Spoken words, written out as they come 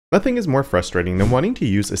Nothing is more frustrating than wanting to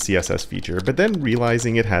use a CSS feature, but then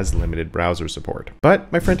realizing it has limited browser support.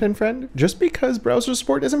 But my front-end friend, just because browser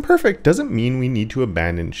support isn't perfect doesn't mean we need to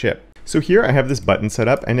abandon ship. So here I have this button set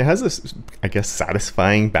up and it has this, I guess,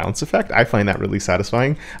 satisfying bounce effect. I find that really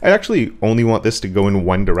satisfying. I actually only want this to go in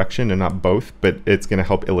one direction and not both, but it's going to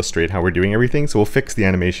help illustrate how we're doing everything. So we'll fix the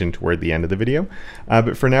animation toward the end of the video.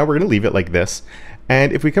 But for now, we're going to leave it like this.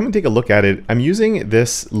 And if we come and take a look at it, I'm using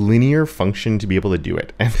this linear function to be able to do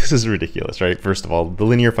it. And this is ridiculous, right? First of all, the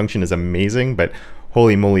linear function is amazing, but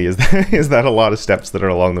holy moly, is that a lot of steps that are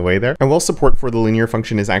along the way there? And while support for the linear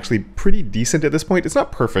function is actually pretty decent at this point, it's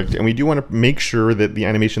not perfect, and we do want to make sure that the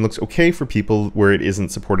animation looks okay for people where it isn't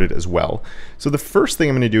supported as well. So the first thing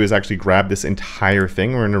I'm going to do is actually grab this entire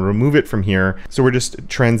thing. We're going to remove it from here. So we're just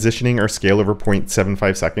transitioning our scale over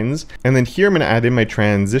 0.75 seconds. And then here I'm going to add in my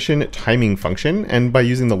transition timing function. And by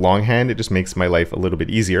using the longhand, it just makes my life a little bit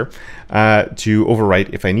easier to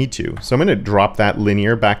overwrite if I need to. So I'm going to drop that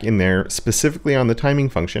linear back in there specifically on the timing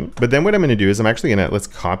function. But then what I'm going to do is I'm actually going to, let's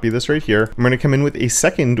copy this right here. I'm going to come in with a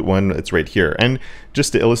second one that's right here. And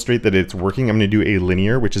just to illustrate that it's working, I'm going to do a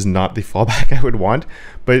linear, which is not the fallback I would want.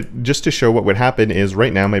 But just to show what would happen is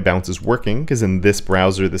right now my bounce is working because in this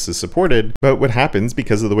browser this is supported. But what happens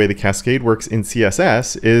because of the way the cascade works in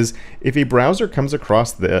CSS is if a browser comes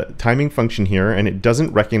across the timing function here and it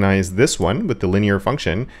doesn't recognize this one with the linear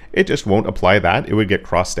function, it just won't apply that. It would get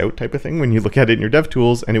crossed out type of thing when you look at it in your dev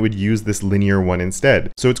tools, and it would use this linear one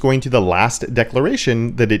instead. So it's going to the last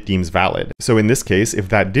declaration that it deems valid. So in this case, if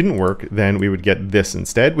that didn't work, then we would get this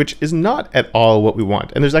instead, which is not at all what we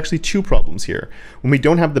want. And there's actually two problems here. When we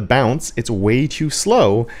don't have the bounce, it's way too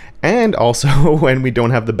slow. And also when we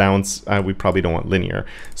don't have the bounce, we probably don't want linear.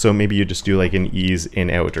 So maybe you just do like an ease in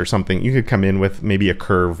out or something. You could come in with maybe a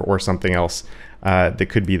curve or something else that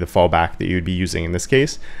could be the fallback that you'd be using in this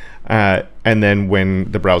case. And then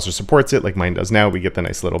when the browser supports it, like mine does now, we get the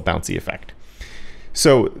nice little bouncy effect.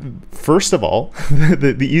 So first of all,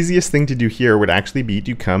 the easiest thing to do here would actually be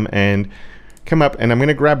to come up, and I'm going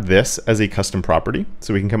to grab this as a custom property.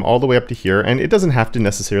 So we can come all the way up to here, and it doesn't have to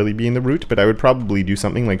necessarily be in the root, but I would probably do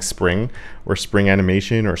something like spring or spring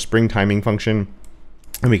animation or spring timing function,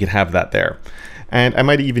 and we could have that there. And I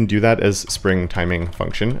might even do that as spring timing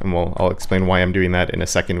function, and I'll explain why I'm doing that in a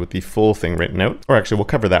second with the full thing written out. Or actually, we'll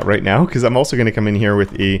cover that right now, because I'm also going to come in here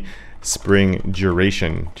with a spring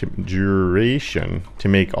duration to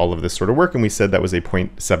make all of this sort of work. And we said that was a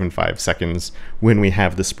 0.75 seconds when we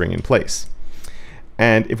have the spring in place.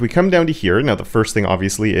 And if we come down to here, now the first thing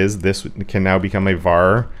obviously is this can now become a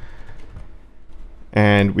var,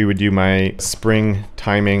 and we would do my spring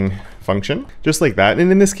timing function just like that.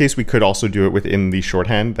 And in this case, we could also do it within the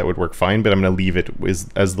shorthand. That would work fine, but I'm going to leave it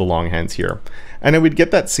as the longhands here. And I would get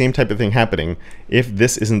that same type of thing happening. If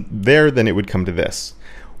this isn't there, then it would come to this.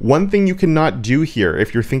 One thing you cannot do here,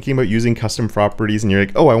 if you're thinking about using custom properties and you're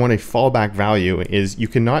like, oh, I want a fallback value, is you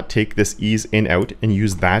cannot take this ease in out and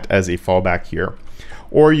use that as a fallback here.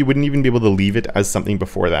 Or you wouldn't even be able to leave it as something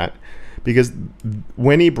before that. Because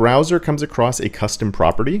when a browser comes across a custom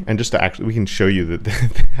property, and just to actually, we can show you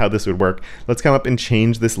how this would work. Let's come up and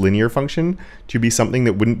change this linear function to be something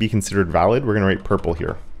that wouldn't be considered valid. We're going to write purple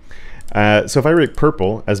here. So if I write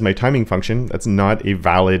purple as my timing function, that's not a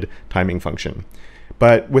valid timing function.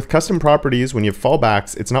 But with custom properties, when you have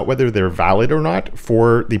fallbacks, it's not whether they're valid or not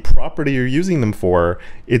for the property you're using them for.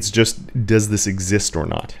 It's just, does this exist or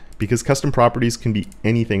not? Because custom properties can be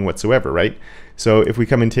anything whatsoever, right? So if we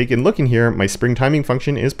come and take a look in here, my spring timing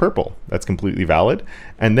function is purple. That's completely valid.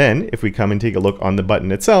 And then if we come and take a look on the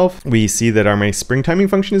button itself, we see that my spring timing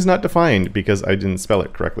function is not defined because I didn't spell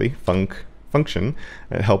it correctly. Function.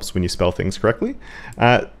 It helps when you spell things correctly.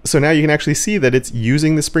 So now you can actually see that it's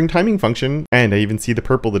using the spring timing function, and I even see the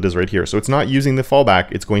purple that is right here. So it's not using the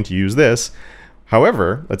fallback, it's going to use this.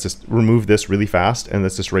 However, let's just remove this really fast, and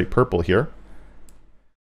let's just write purple here.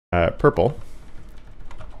 Purple.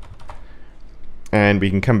 And we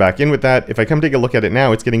can come back in with that. If I come take a look at it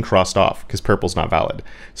now, it's getting crossed off because purple's not valid.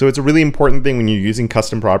 So it's a really important thing when you're using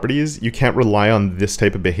custom properties. You can't rely on this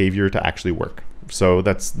type of behavior to actually work. So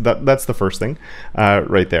that's the first thing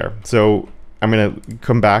right there. So I'm going to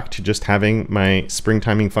come back to just having my spring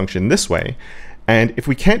timing function this way. And if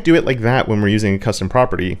we can't do it like that when we're using a custom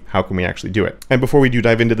property, how can we actually do it? And before we do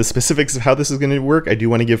dive into the specifics of how this is going to work, I do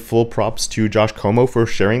want to give full props to Josh Como for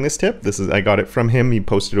sharing this tip. I got it from him. He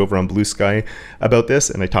posted over on Blue Sky about this,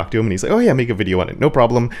 and I talked to him and he's like, oh yeah, make a video on it. No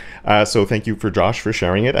problem. So thank you for Josh for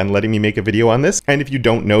sharing it and letting me make a video on this. And if you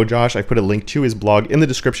don't know Josh, I put a link to his blog in the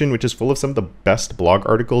description, which is full of some of the best blog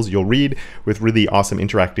articles you'll read with really awesome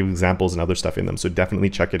interactive examples and other stuff in them. So definitely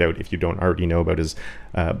check it out if you don't already know about his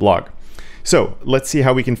blog. So let's see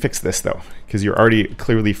how we can fix this though, because you're already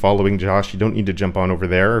clearly following Josh. You don't need to jump on over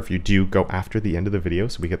there. If you do, go after the end of the video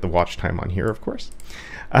so we get the watch time on here, of course.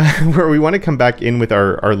 Where we want to come back in with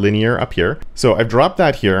our linear up here. So I've dropped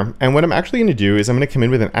that here, and what I'm actually going to do is I'm going to come in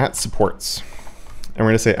with an @supports. And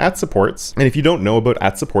we're going to say @supports. And if you don't know about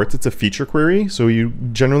 @supports, it's a feature query. So you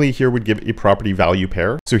generally here would give a property value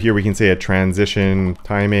pair. So here we can say a transition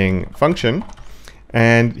timing function.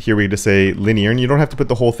 And here we just say linear, and you don't have to put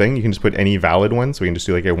the whole thing. You can just put any valid one. So we can just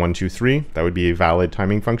do like a 1, 2, 3. That would be a valid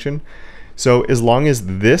timing function. So as long as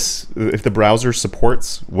this, if the browser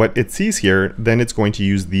supports what it sees here, then it's going to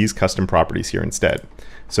use these custom properties here instead.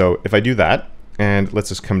 So if I do that, and let's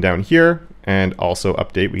just come down here and also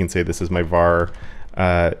update, we can say this is my var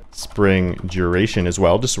spring duration as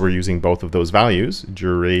well, just so we're using both of those values,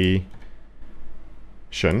 duration,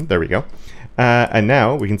 there we go. And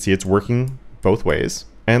now we can see it's working both ways.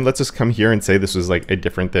 And let's just come here and say this was like a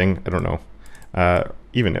different thing. I don't know.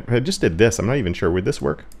 Even if I just did this, I'm not even sure, would this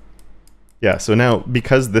work? Yeah, so now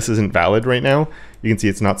because this isn't valid right now, you can see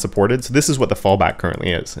it's not supported. So this is what the fallback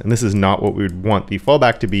currently is. And this is not what we would want the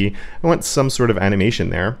fallback to be. I want some sort of animation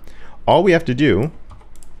there. All we have to do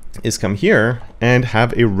is come here and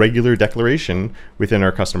have a regular declaration within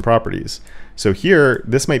our custom properties. So here,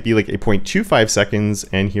 this might be like a 0.25 seconds,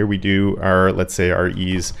 and here we do our, let's say our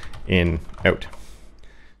ease in out.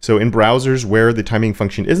 So in browsers where the timing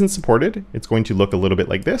function isn't supported, it's going to look a little bit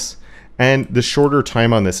like this. And the shorter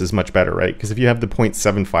time on this is much better, right? Because if you have the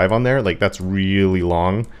 0.75 on there, like that's really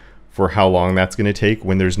long for how long that's going to take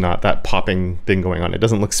when there's not that popping thing going on. It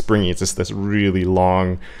doesn't look springy. It's just this really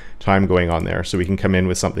long time going on there. So we can come in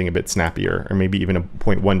with something a bit snappier, or maybe even a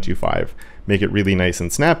 0.125, make it really nice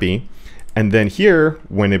and snappy. And then here,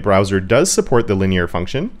 when a browser does support the linear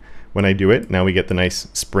function, when I do it, now we get the nice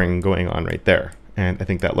spring going on right there. And I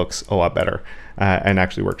think that looks a lot better and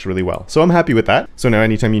actually works really well. So I'm happy with that. So now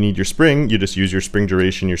anytime you need your spring, you just use your spring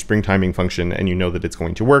duration, your spring timing function, and you know that it's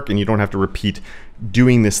going to work, and you don't have to repeat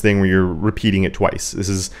doing this thing where you're repeating it twice. This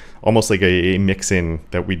is almost like a mix-in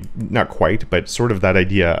that we, not quite, but sort of that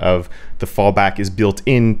idea of the fallback is built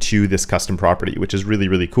into this custom property, which is really,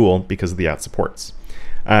 really cool because of the @supports.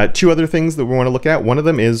 Two other things that we want to look at. One of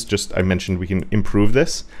them is just, I mentioned we can improve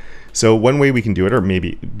this. So one way we can do it, or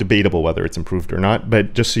maybe debatable whether it's improved or not,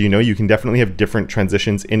 but just so you know, you can definitely have different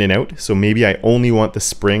transitions in and out. So maybe I only want the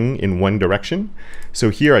spring in one direction.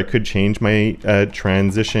 So here I could change my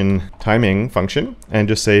transition timing function and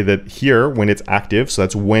just say that here when it's active, so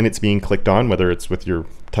that's when it's being clicked on, whether it's with your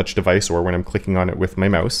touch device or when I'm clicking on it with my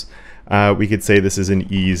mouse, we could say this is an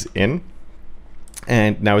ease in.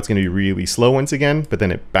 And now it's going to be really slow once again, but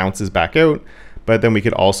then it bounces back out. But then we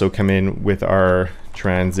could also come in with our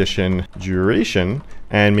transition duration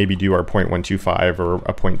and maybe do our 0.125 or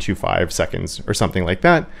a 0.25 seconds or something like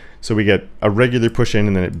that. So we get a regular push in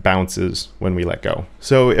and then it bounces when we let go.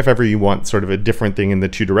 So if ever you want sort of a different thing in the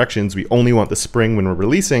two directions, we only want the spring when we're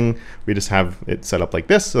releasing, we just have it set up like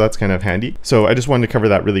this. So that's kind of handy. So I just wanted to cover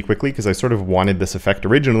that really quickly because I sort of wanted this effect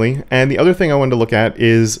originally. And the other thing I wanted to look at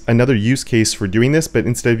is another use case for doing this, but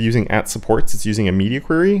instead of using @supports, it's using a media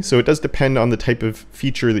query. So it does depend on the type of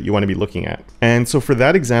feature that you want to be looking at. And so for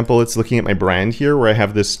that example, it's looking at my brand here where I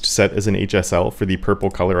have this set as an HSL for the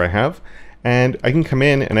purple color I have. And I can come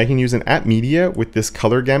in and I can use an @media with this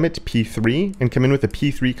color gamut P3 and come in with a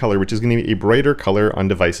P3 color, which is going to be a brighter color on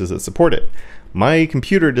devices that support it. My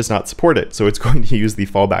computer does not support it, so it's going to use the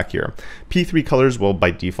fallback here. P3 colors will by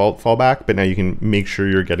default fallback, but now you can make sure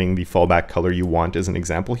you're getting the fallback color you want as an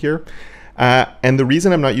example here. And the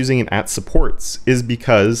reason I'm not using an @supports is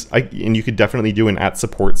because, and you could definitely do an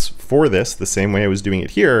 @supports for this the same way I was doing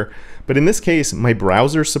it here, but in this case, my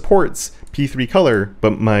browser supports P3 color,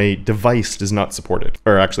 but my device does not support it.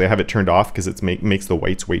 Or actually I have it turned off because it makes the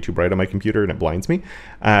whites way too bright on my computer and it blinds me.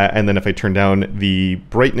 And then if I turn down the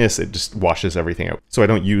brightness, it just washes everything out. So I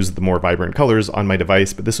don't use the more vibrant colors on my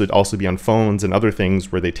device, but this would also be on phones and other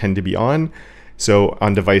things where they tend to be on. So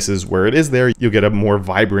on devices where it is there, you'll get a more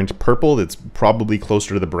vibrant purple that's probably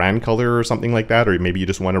closer to the brand color or something like that, or maybe you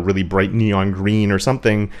just want a really bright neon green or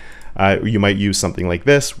something. You might use something like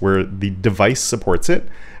this where the device supports it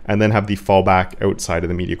and then have the fallback outside of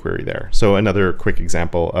the media query there. So another quick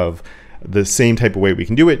example of the same type of way we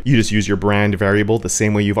can do it. You just use your brand variable the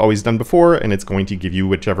same way you've always done before, and it's going to give you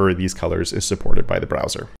whichever of these colors is supported by the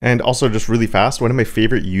browser. And also just really fast, one of my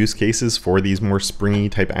favorite use cases for these more springy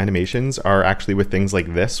type animations are actually with things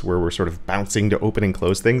like this, where we're sort of bouncing to open and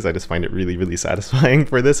close things. I just find it really, really satisfying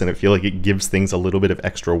for this, and I feel like it gives things a little bit of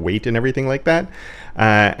extra weight and everything like that.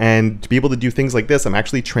 And to be able to do things like this, I'm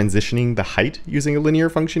actually transitioning the height using a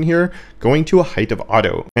linear function here, going to a height of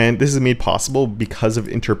auto. And this is made possible because of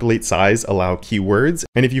interpolate size size allow keywords.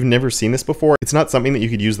 And if you've never seen this before, it's not something that you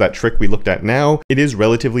could use that trick we looked at now. It is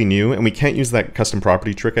relatively new, and we can't use that custom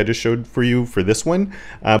property trick I just showed for you for this one,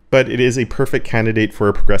 but it is a perfect candidate for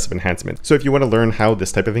a progressive enhancement. So if you want to learn how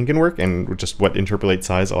this type of thing can work and just what interpolate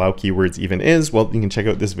size allow keywords even is, well, you can check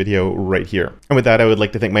out this video right here. And with that, I would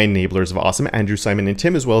like to thank my enablers of awesome, Andrew, Simon, and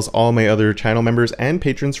Tim, as well as all my other channel members and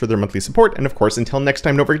patrons for their monthly support. And of course, until next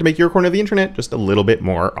time, don't forget to make your corner of the internet just a little bit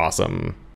more awesome.